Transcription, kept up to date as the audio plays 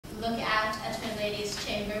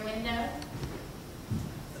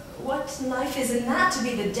What life is in that to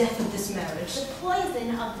be the death of this marriage? The poison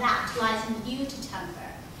of that lies in you to temper.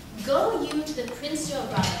 Go you to the prince your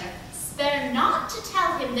brother, spare not to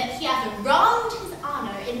tell him that he hath wronged his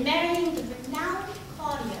honor in marrying the renowned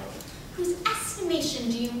Claudio, whose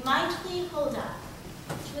estimation do you mightily hold up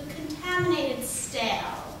to a contaminated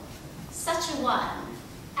stale, such a one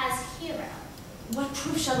as Hero. What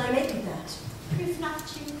proof shall I make of that? Proof not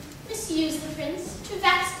to misuse the prince, to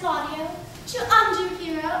vex Claudio, to undo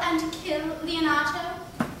Hero, and kill Leonato.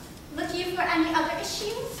 Look you for any other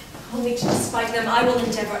issue? Only to despite them I will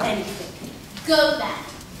endeavor anything. Go then.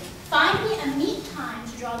 Find me a meet time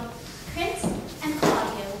to draw the prince and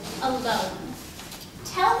Claudio alone.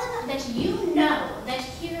 Tell them that you know that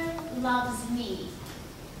Hero loves me.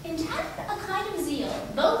 Intend a kind of zeal,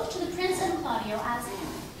 both to the prince and Claudio, as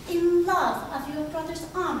in love of your brother's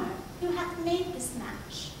honor, who hath made this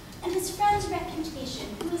match, and his friend's reputation,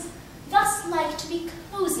 who is thus like to be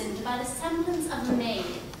cozened by the semblance of a maid,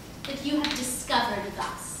 that you have discovered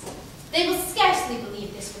thus. They will scarcely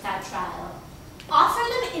believe this without trial. Offer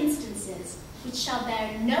them instances which shall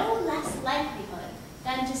bear no less likelihood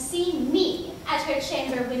than to see me at her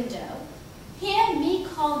chamber window, hear me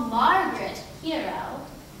call Margaret Hero,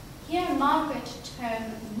 hear Margaret term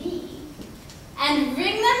me, and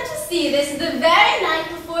bring them to see this the very night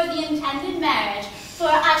before the intended marriage, for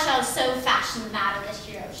I shall so fashion the matter that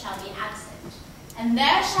Hero shall be absent. And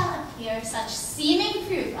there shall appear such seeming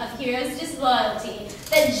proof of Hero's disloyalty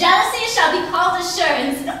that jealousy shall be called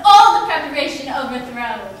assurance and all the preparation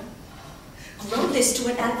overthrown. Grow this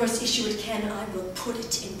to an adverse issue it can, I will put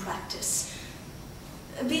it in practice.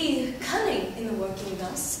 Be cunning in the working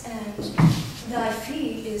thus, and thy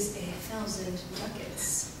fee is 1,000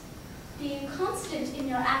 ducats. Be constant in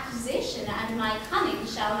your accusation, and my cunning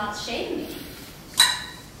shall not shame me.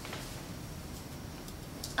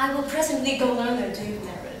 I will presently go learn their day of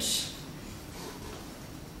marriage.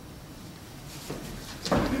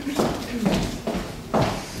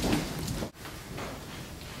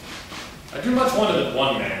 I do much wonder that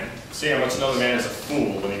one man, seeing how much another man is a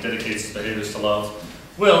fool when he dedicates his behaviors to love,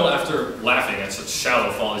 will, after laughing at such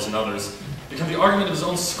shallow follies in others, become the argument of his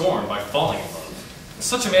own scorn by falling in love. And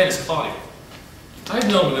such a man is Claudio. I had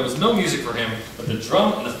known when there was no music for him but the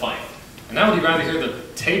drum and the fife, and now would he rather hear the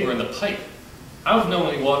tabor and the pipe. I would have known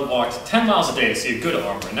when he walked 10 miles a day to see a good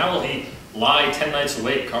armor, and now will he lie 10 nights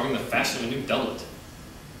awake carving the fashion of a new doublet.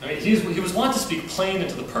 I mean, he was wont to speak plain and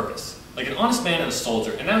to the purpose, like an honest man and a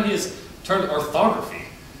soldier, and now he has turned orthography.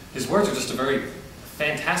 His words are just a very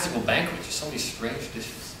fantastical banquet, just so many strange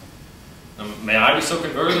dishes. May I be so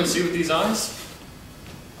converted and see with these eyes?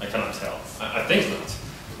 I cannot tell. I think not.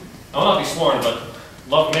 I will not be sworn, but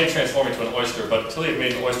love may transform me to an oyster, but till he have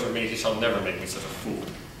made an oyster of me, he shall never make me such a fool.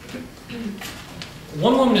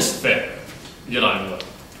 One woman is fair, yet I am well.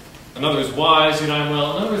 Another is wise, yet I am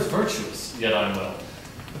well. Another is virtuous, yet I am well.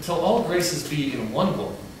 Until all graces be in one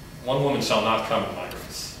woman shall not come in my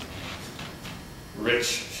grace. Rich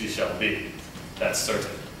she shall be, that's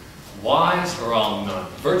certain. Wise, or I'll none.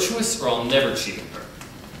 Virtuous, or I'll never cheat her.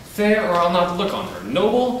 Fair, or I'll not look on her.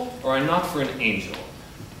 Noble, or I not for an angel.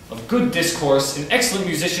 Of good discourse, an excellent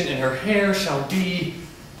musician, and her hair shall be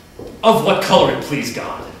of what color it please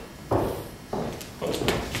God.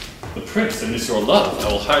 The prince and this your love,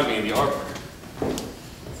 I will hide me in the arbor.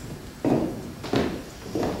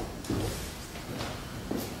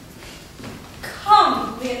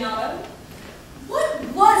 Come, Leonato. What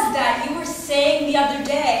was that you were saying the other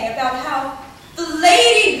day about how the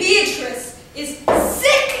Lady Beatrice is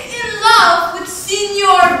sick in love with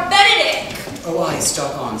Signor Benedict? Oh, aye,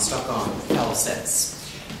 stock on, foul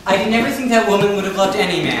sense. I did never think that woman would have loved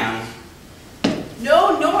any man.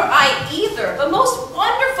 No, nor I either, but most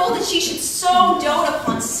wonderful that she should so dote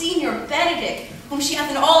upon Signor Benedict, whom she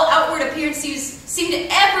hath in all outward appearances seemed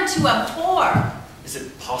ever to abhor. Is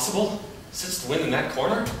it possible? Sits the wind in that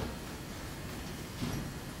corner?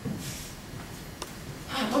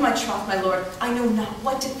 Oh, my troth, my lord, I know not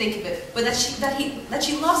what to think of it, but that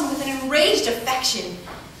she loves him with an enraged affection.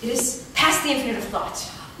 It is past the infinite of thought.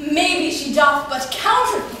 Maybe she doth but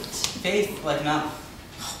counterfeit. Faith, like enough.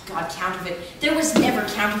 God, counterfeit. There was never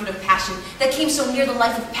counterfeit of passion that came so near the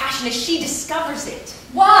life of passion as she discovers it.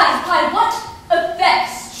 Why, by what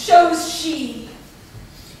effects shows she?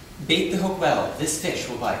 Bait the hook well, this fish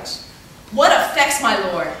will bite. What effects, my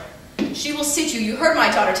lord? She will sit you. You heard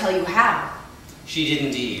my daughter tell you how. She did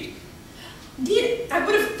indeed. Indeed, I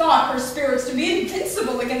would have thought her spirits to be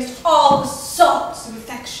invincible against all assaults of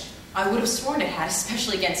affection. I would have sworn it had,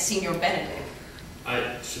 especially against Signor Benedict.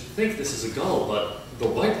 I should think this is a gull, but the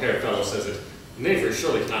white-haired fellow says it. Knavery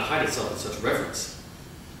surely cannot hide itself in such reverence.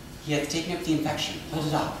 He hath taken up the infection. Hold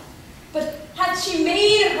it up. But hath she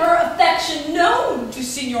made her affection known to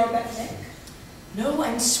Signor Benedick? No,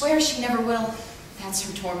 and swear she never will. That's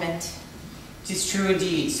her torment. 'Tis true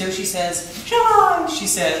indeed. So she says, shall I, she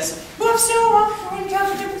says, love so often, count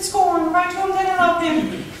with different scorn, write to him that I love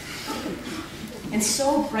him. And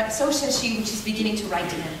so says she when she's beginning to write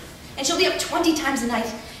to him. And she'll be up 20 times a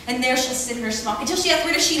night, and there she'll sit in her smock until she hath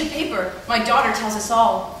rid a sheet of paper. My daughter tells us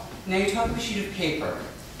all. Now you talk of a sheet of paper.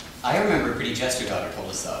 I remember a pretty jest your daughter told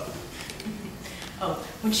us of. Oh,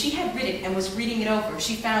 when she had writ it and was reading it over,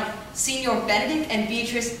 she found Signor Benedick and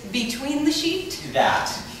Beatrice between the sheet. That.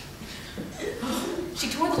 She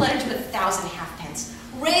tore the letter to 1,000 halfpence,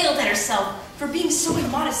 railed at herself for being so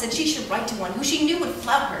immodest that she should write to one who she knew would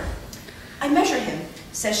flout her. I measure him,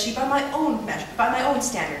 says she, by my own measure, by my own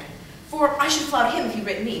standard. For I should flout him if he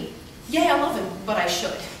writ me. Yea, I love him, but I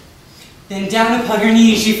should. Then down upon her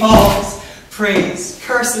knees she falls, prays,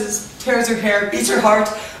 curses, tears her hair, beats her heart.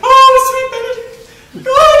 Oh, sweet Benedict,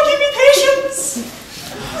 God, give me patience.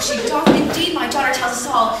 She doth indeed, my daughter tells us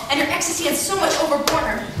all, and her ecstasy had so much overborne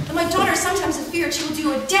her, that my daughter is sometimes afeard she will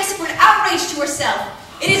do a desperate outrage to herself.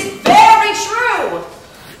 It is very true.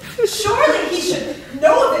 Surely he should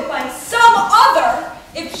know of it by some other,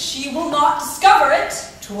 if she will not discover it.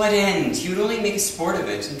 To what end? He would only make a sport of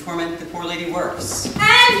it and torment the poor lady worse.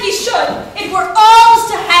 And he should, it were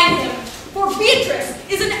alms to hang him, for Beatrice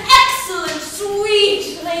is an excellent,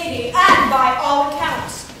 sweet lady, and by all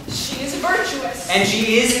accounts, she is virtuous. And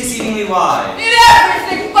she is exceedingly wise. In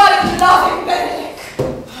everything but in loving Benedick.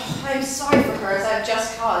 I am sorry for her, as I have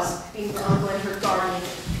just cause, being her uncle and her guardian.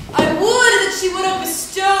 I would that she would have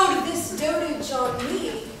bestowed this dotage on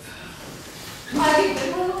me. I think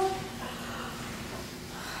that will.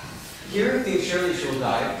 Here thinks surely she will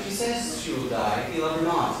die, for she says she will die if he love her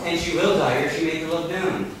not. And she will die ere she make her love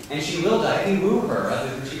known. And she will die if he woo her, rather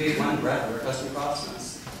than she gave one breath of her accustomed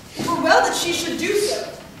crossness. For well that she should do so.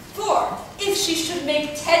 For if she should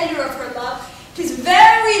make tender of her love, 'tis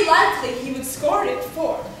very likely he would scorn it.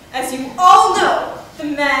 For, as you all know, the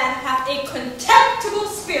man hath a contemptible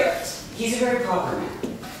spirit. He's a very proper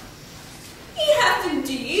man. He hath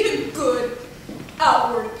indeed a good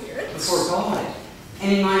outward appearance. Before God,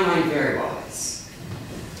 and in my mind very wise.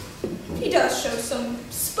 He does show some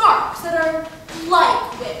sparks that are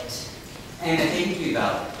like wit. And I think to be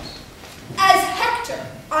valid. As Hector,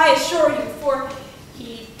 I assure you, for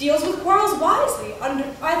he deals with quarrels wisely,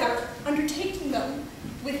 either undertaking them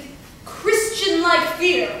with Christian-like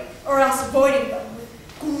fear, or else avoiding them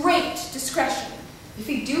with great discretion. If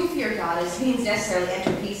he do fear God, as means necessarily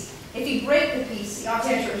enter peace, if he break the peace, he ought to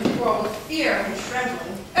enter into quarrel with fear and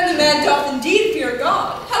trembling. And the man doth indeed fear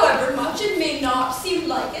God, however much it may not seem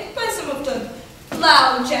like it by some of the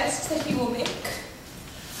loud jests that he will make.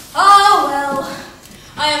 Ah, well,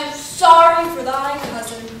 I am sorry for thy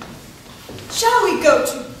cousin. Shall we go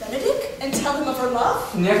to Benedick and tell him of her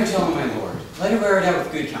love? Never tell him, my lord. Let her wear it out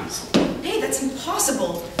with good counsel. Nay, that's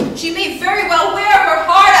impossible. She may very well wear her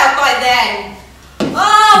heart out by then.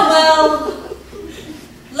 Ah, well,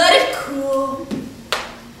 let it cool.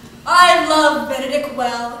 I love Benedick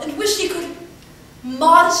well, and wish he could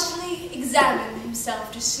modestly examine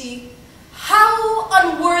himself to see how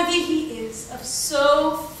unworthy he is of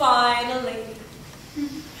so fine a lady.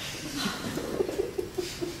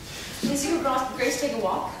 Is your Grace take a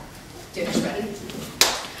walk? Dinner's ready.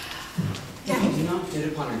 Yeah, I do not dote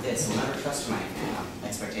upon her this. I'll never trust my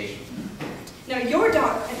expectation. Now your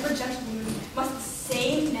daughter and her gentleman must the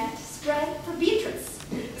same net spread for Beatrice.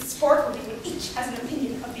 The sport will be when each has an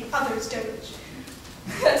opinion of the other's dotage.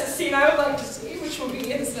 That's a scene I would like to see, which will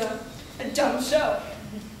be as a dumb show.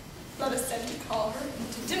 Let us send to call her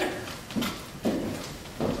to dinner.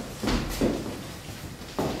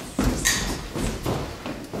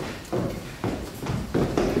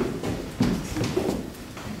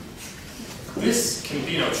 This can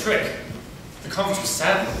be no trick. The conference was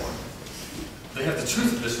sadly won. They have the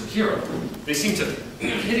truth of this from Hero. They seem to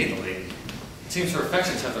pity the lady. It seems her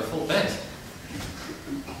affections have their full bent.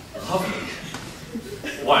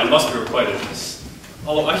 Lovely. Why, it must be requited this.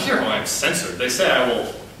 Although I hear how I am censored. They say I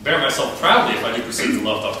will bear myself proudly if I do perceive the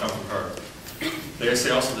love doth come from her. They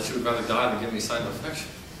say also that she would rather die than give me a sign of affection.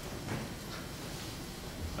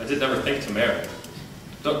 I did never think to marry.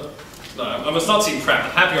 I must not seem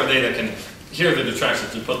proud. Happy are they that can hear the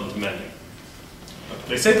detractions and put them to mending.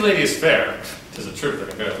 They say the lady is fair. 'Tis a truth that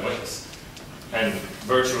can bear the witness. And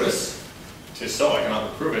virtuous. 'Tis so, I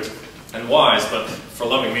cannot reprove it. And wise, but for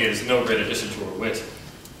loving me it is no great addition to her wit,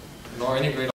 nor any great